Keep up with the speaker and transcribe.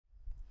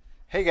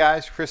Hey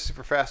guys, Chris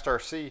Superfast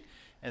RC,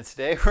 and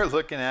today we're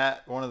looking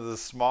at one of the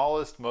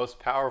smallest, most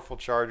powerful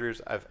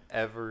chargers I've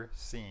ever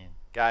seen.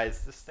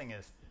 Guys, this thing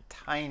is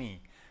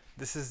tiny.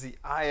 This is the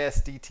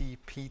ISDT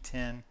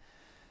P10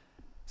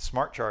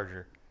 Smart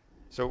Charger.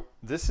 So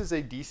this is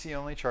a DC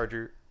only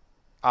charger.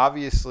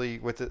 Obviously,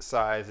 with its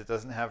size, it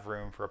doesn't have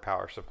room for a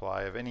power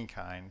supply of any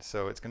kind,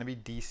 so it's going to be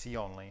DC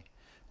only,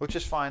 which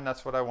is fine.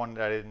 That's what I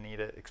wanted. I didn't need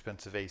an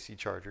expensive AC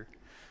charger.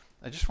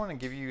 I just want to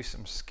give you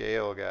some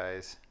scale,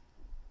 guys.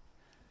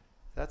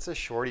 That's a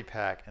shorty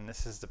pack, and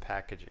this is the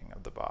packaging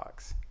of the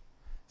box.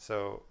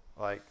 So,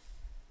 like,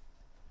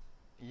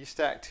 you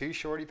stack two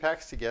shorty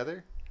packs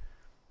together,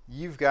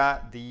 you've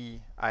got the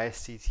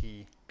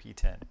ISDT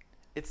P10.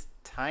 It's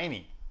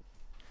tiny.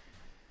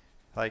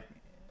 Like,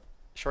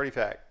 shorty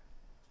pack.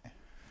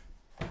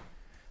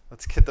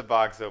 Let's get the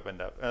box opened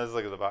up. Let's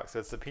look at the box. So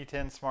it's the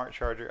P10 Smart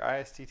Charger,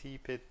 ISDT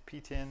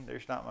P10.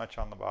 There's not much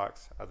on the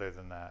box other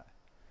than that.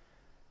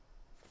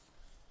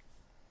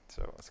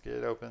 So let's get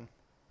it open.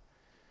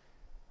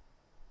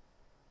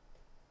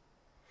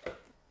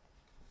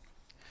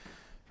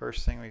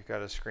 First thing, we've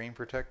got a screen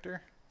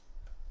protector.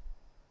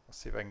 Let's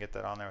see if I can get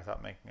that on there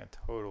without making a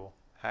total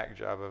hack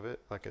job of it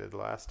like I did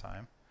last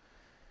time.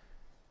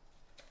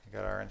 We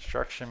got our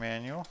instruction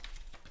manual,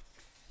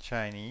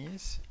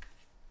 Chinese,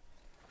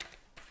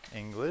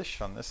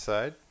 English on this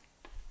side.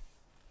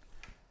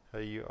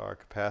 Tell you our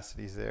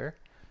capacities there.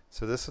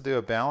 So this will do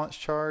a balance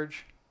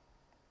charge.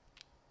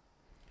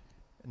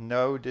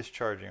 No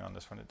discharging on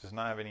this one. It does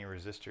not have any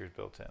resistors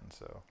built in.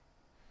 So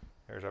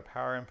there's our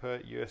power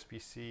input,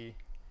 USB-C.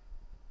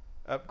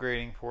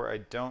 Upgrading port. I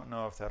don't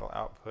know if that'll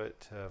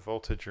output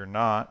voltage or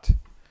not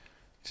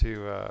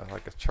to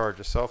like charge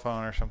a cell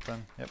phone or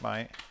something. It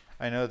might.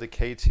 I know the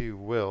K2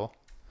 will.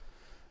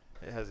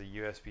 It has a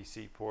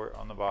USB-C port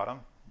on the bottom,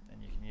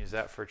 and you can use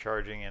that for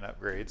charging and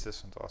upgrades.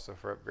 This one's also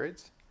for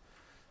upgrades.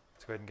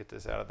 Let's go ahead and get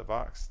this out of the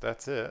box.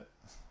 That's it.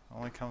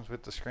 Only comes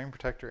with the screen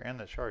protector and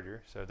the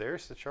charger. So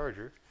there's the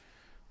charger.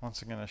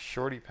 Once again, a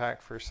shorty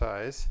pack for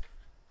size.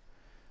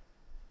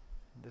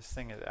 This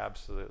thing is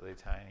absolutely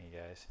tiny,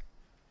 guys.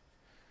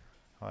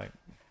 Like,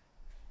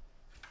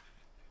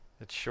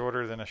 it's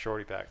shorter than a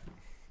shorty pack.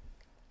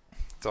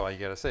 That's all you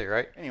gotta say,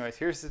 right? Anyways,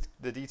 here's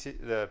the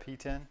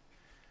P10.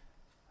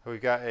 We've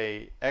got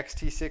a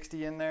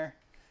XT60 in there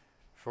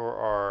for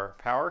our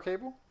power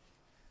cable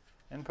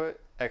input,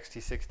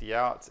 XT60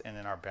 outs, and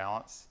then our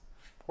balance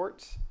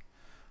ports.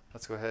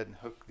 Let's go ahead and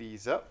hook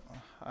these up.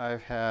 I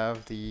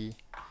have the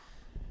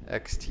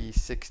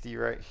XT60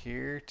 right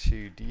here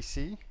to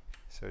DC,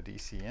 so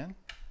DC in.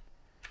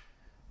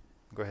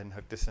 Go ahead and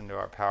hook this into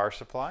our power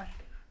supply.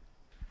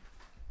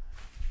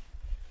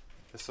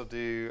 This will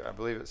do, I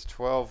believe it's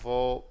 12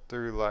 volt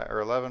through, or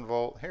 11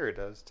 volt. Here it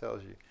does,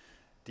 tells you.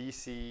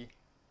 DC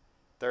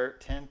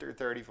 10 through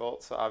 30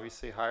 volts, so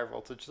obviously higher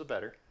voltage the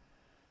better.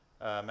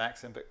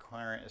 Max input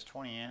current is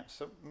 20 amps,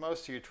 so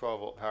most of your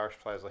 12 volt power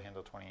supplies will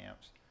handle 20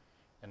 amps.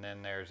 And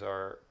then there's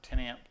our 10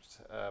 amps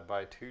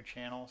by 2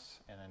 channels,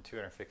 and then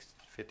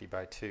 250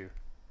 by 2.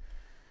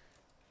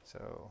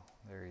 So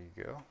there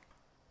you go.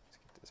 Let's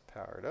get this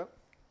powered up.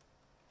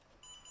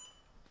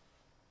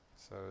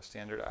 So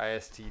standard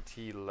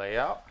ISDT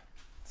layout.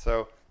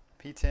 So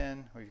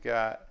P10, we've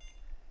got,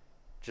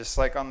 just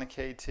like on the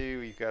K2,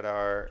 we've got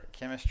our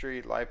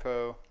chemistry,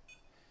 Lipo.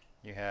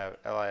 You have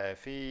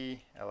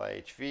LIFE,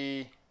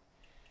 LIHV,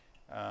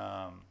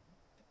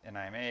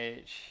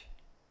 NIMH,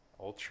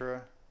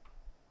 Ultra,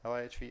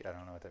 LIHV, I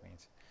don't know what that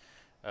means.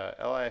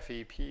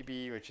 LIFE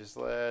PB, which is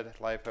lead,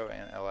 Lipo,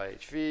 and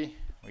LIHV.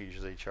 We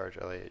usually charge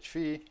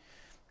LIHV.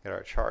 Got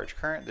our charge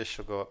current. This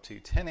shall go up to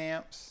 10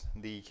 amps.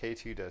 The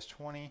K2 does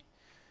 20.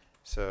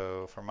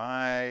 So for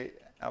my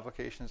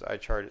applications, I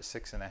charge at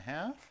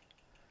 6.5.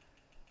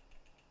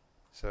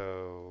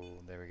 So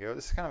there we go.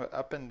 This is kind of an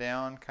up and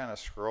down kind of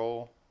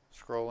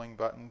scrolling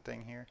button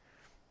thing here.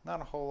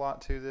 Not a whole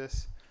lot to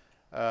this.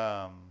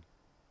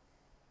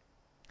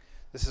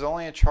 This is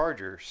only a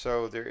charger,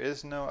 so there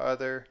is no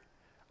other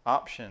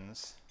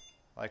options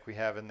like we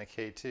have in the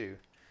K2.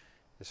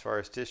 As far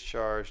as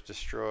discharge,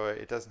 destroy,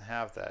 it doesn't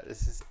have that.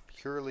 This is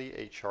purely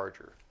a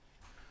charger.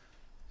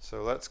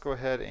 So let's go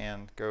ahead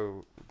and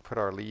go put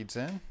our leads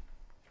in.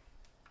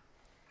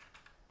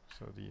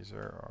 So these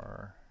are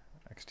our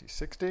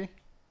XT60,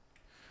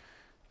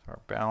 our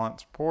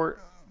balance port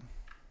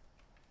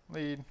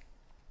lead,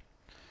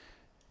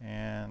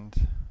 and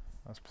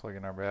let's plug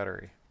in our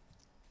battery.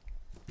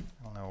 I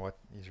don't know what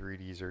these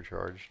readies are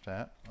charged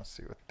at. Let's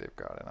see what they've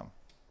got in them.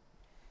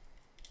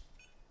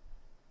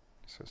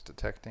 So it's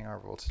detecting our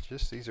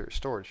voltages. These are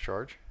storage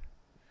charge,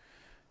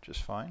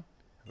 just fine.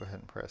 Go ahead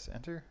and press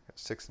enter. Got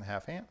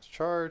 6.5 amps.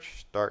 Charge.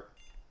 Start.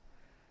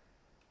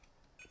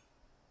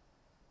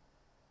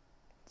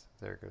 So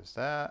there goes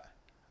that.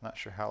 Not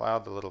sure how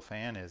loud the little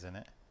fan is in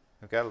it.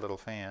 We've got a little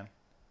fan.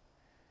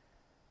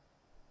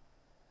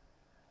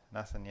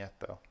 Nothing yet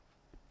though.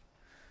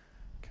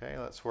 Okay,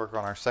 let's work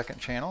on our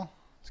second channel.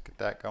 Let's get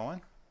that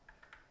going.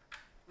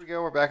 Here we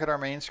go. We're back at our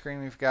main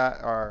screen. We've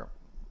got our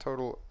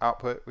total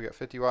output. We got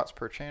 50 watts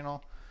per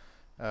channel.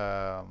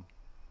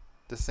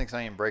 this thing's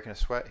not even breaking a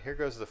sweat. Here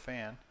goes the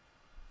fan.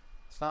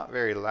 It's not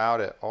very loud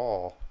at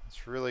all.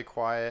 It's really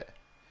quiet.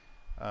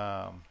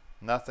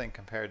 Nothing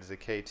compared to the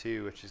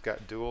K2, which has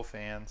got dual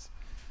fans.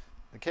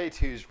 The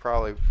K2 is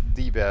probably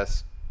the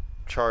best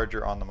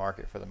charger on the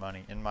market for the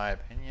money, in my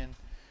opinion,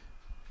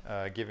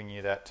 giving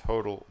you that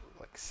total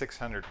like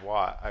 600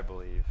 watt, I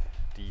believe,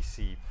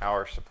 DC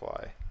power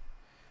supply.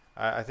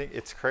 I think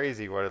it's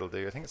crazy what it'll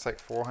do. I think it's like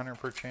 400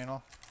 per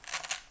channel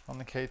on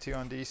the K2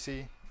 on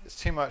DC. It's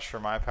too much for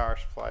my power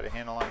supply to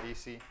handle on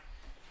DC,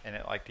 and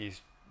it, like these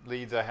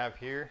leads I have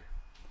here,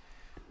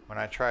 when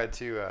I tried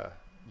to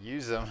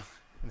use them,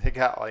 they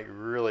got like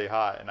really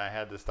hot, and I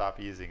had to stop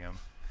using them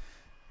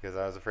because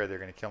I was afraid they're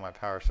going to kill my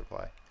power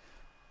supply.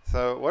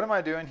 So what am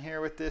I doing here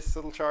with this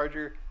little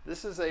charger?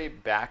 This is a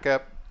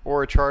backup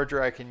or a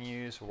charger I can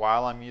use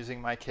while I'm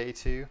using my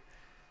K2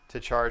 to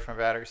charge my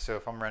battery. So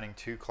if I'm running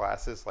two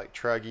classes like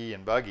truggy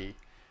and buggy,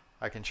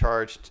 I can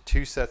charge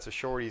two sets of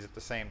shorties at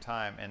the same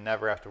time and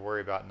never have to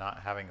worry about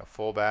not having a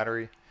full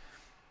battery.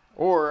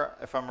 Or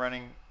if I'm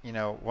running, you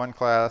know, one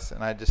class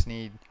and I just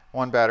need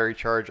one battery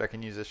charge, I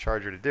can use this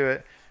charger to do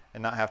it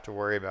and not have to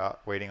worry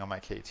about waiting on my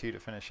K2 to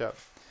finish up.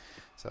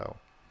 So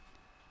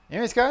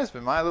anyways, guys,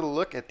 been my little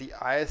look at the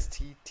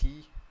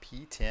ISDT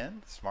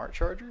P10 smart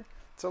charger.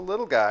 It's a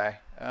little guy.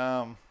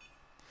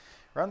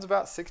 Runs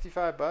about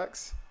 65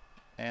 bucks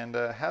and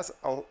has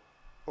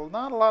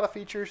not a lot of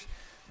features,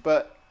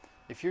 but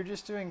if you're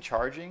just doing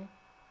charging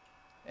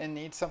and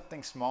need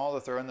something small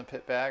to throw in the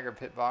pit bag or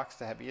pit box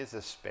to be as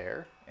a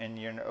spare, and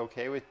you're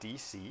okay with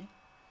DC,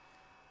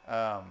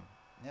 yeah,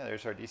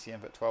 there's our DC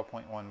input,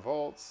 12.1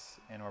 volts,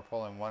 and we're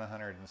pulling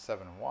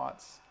 107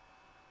 watts.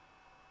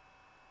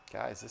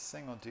 Guys, this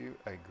thing will do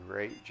a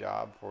great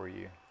job for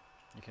you.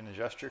 You can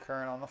adjust your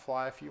current on the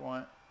fly if you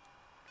want.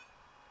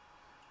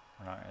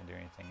 We're not going to do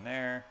anything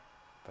there,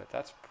 but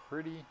that's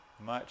pretty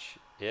much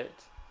it.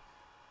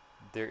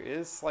 There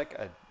is like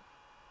a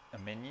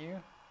menu.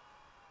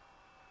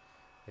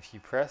 If you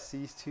press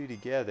these two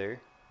together,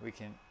 we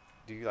can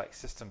do like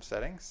system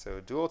settings.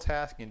 So dual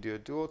task, you can do a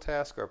dual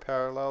task or a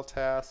parallel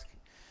task.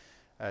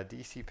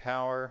 DC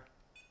power,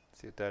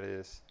 let's see what that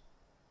is.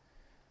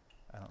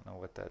 I don't know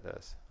what that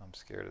does. I'm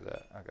scared of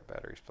that. I've got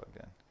batteries plugged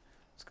in.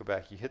 Let's go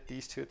back. You hit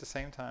these two at the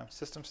same time.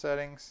 System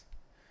settings,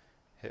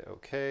 hit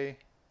OK.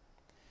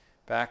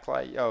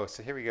 Backlight, oh,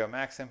 so here we go.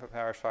 Max input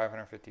power is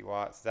 550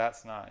 watts.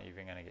 That's not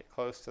even going to get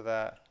close to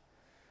that.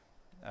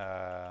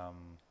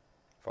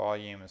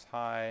 Volume is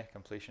high.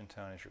 Completion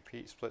tone is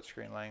repeat. Split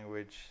screen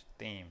language.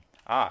 Theme.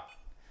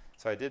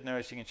 So I did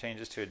notice you can change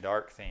this to a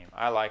dark theme.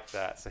 I like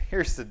that. So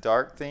here's the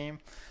dark theme.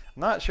 I'm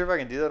not sure if I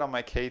can do that on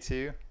my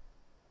K2.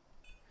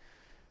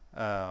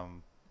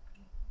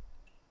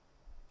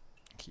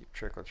 Keep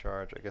trickle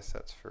charge. I guess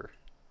that's for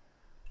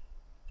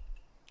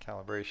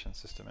calibration,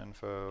 system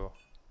info.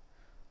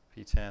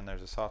 P10,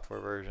 there's the software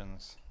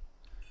versions.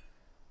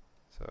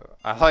 So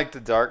I like the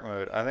dark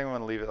mode. I think I'm going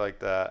to leave it like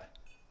that.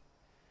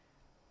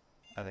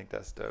 I think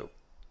that's dope.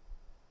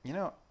 You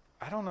know,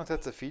 I don't know if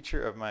that's a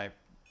feature of my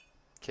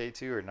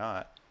K2 or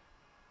not.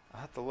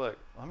 I'll have to look.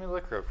 Let me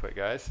look real quick,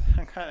 guys.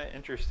 I'm kind of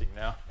interested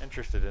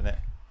in it.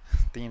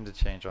 Theme to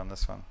change on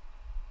this one.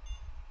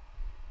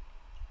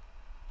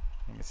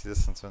 You can see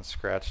this one's been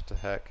scratched to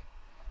heck.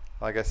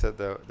 Like I said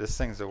though, this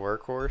thing's a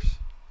workhorse.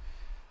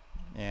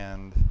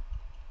 And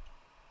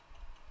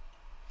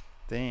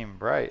theme,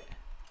 bright,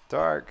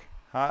 dark,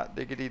 hot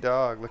diggity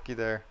dog, looky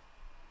there.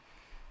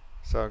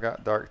 So I've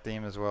got dark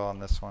theme as well on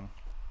this one.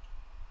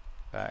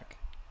 Back.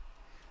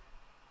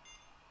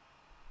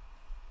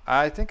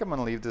 I think I'm going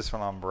to leave this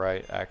one on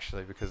bright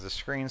actually, because the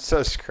screen's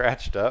so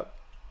scratched up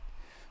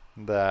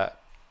that,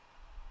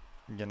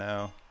 you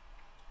know,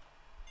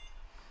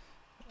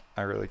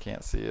 I really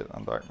can't see it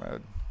on dark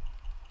mode.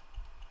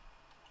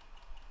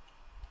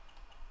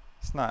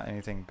 It's not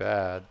anything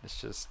bad, it's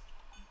just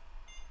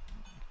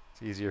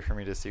it's easier for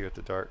me to see with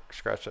the dark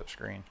scratched up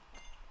screen.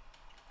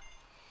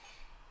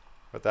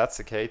 But that's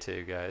the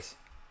K2, guys.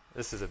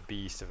 This is a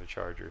beast of a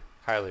charger.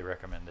 Highly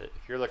recommend it.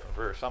 If you're looking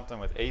for something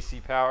with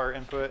AC power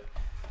input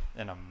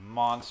and a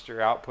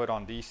monster output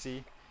on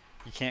DC,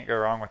 you can't go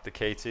wrong with the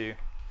K2.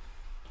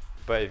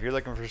 But if you're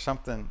looking for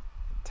something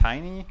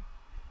tiny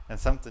and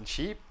something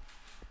cheap,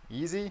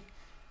 easy,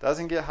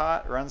 doesn't get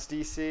hot, runs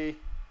DC,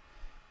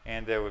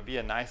 and it would be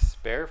a nice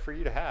spare for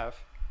you to have,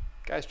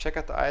 guys, check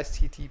out the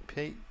ISDT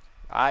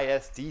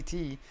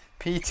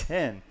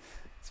P10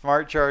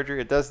 smart charger.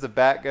 It does the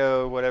back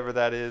go, whatever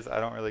that is. I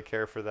don't really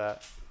care for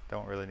that.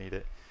 Don't really need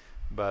it.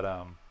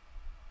 But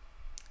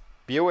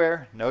be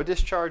aware, no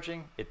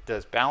discharging. It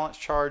does balance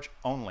charge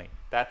only.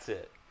 That's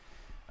it.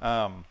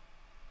 And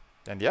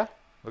yeah,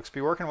 looks to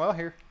be working well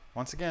here.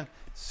 Once again,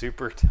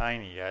 super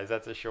tiny, guys.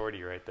 That's a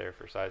shorty right there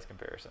for size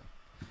comparison.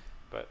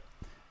 But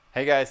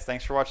hey guys,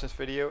 thanks for watching this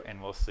video,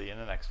 and we'll see you in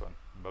the next one.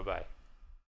 Bye-bye.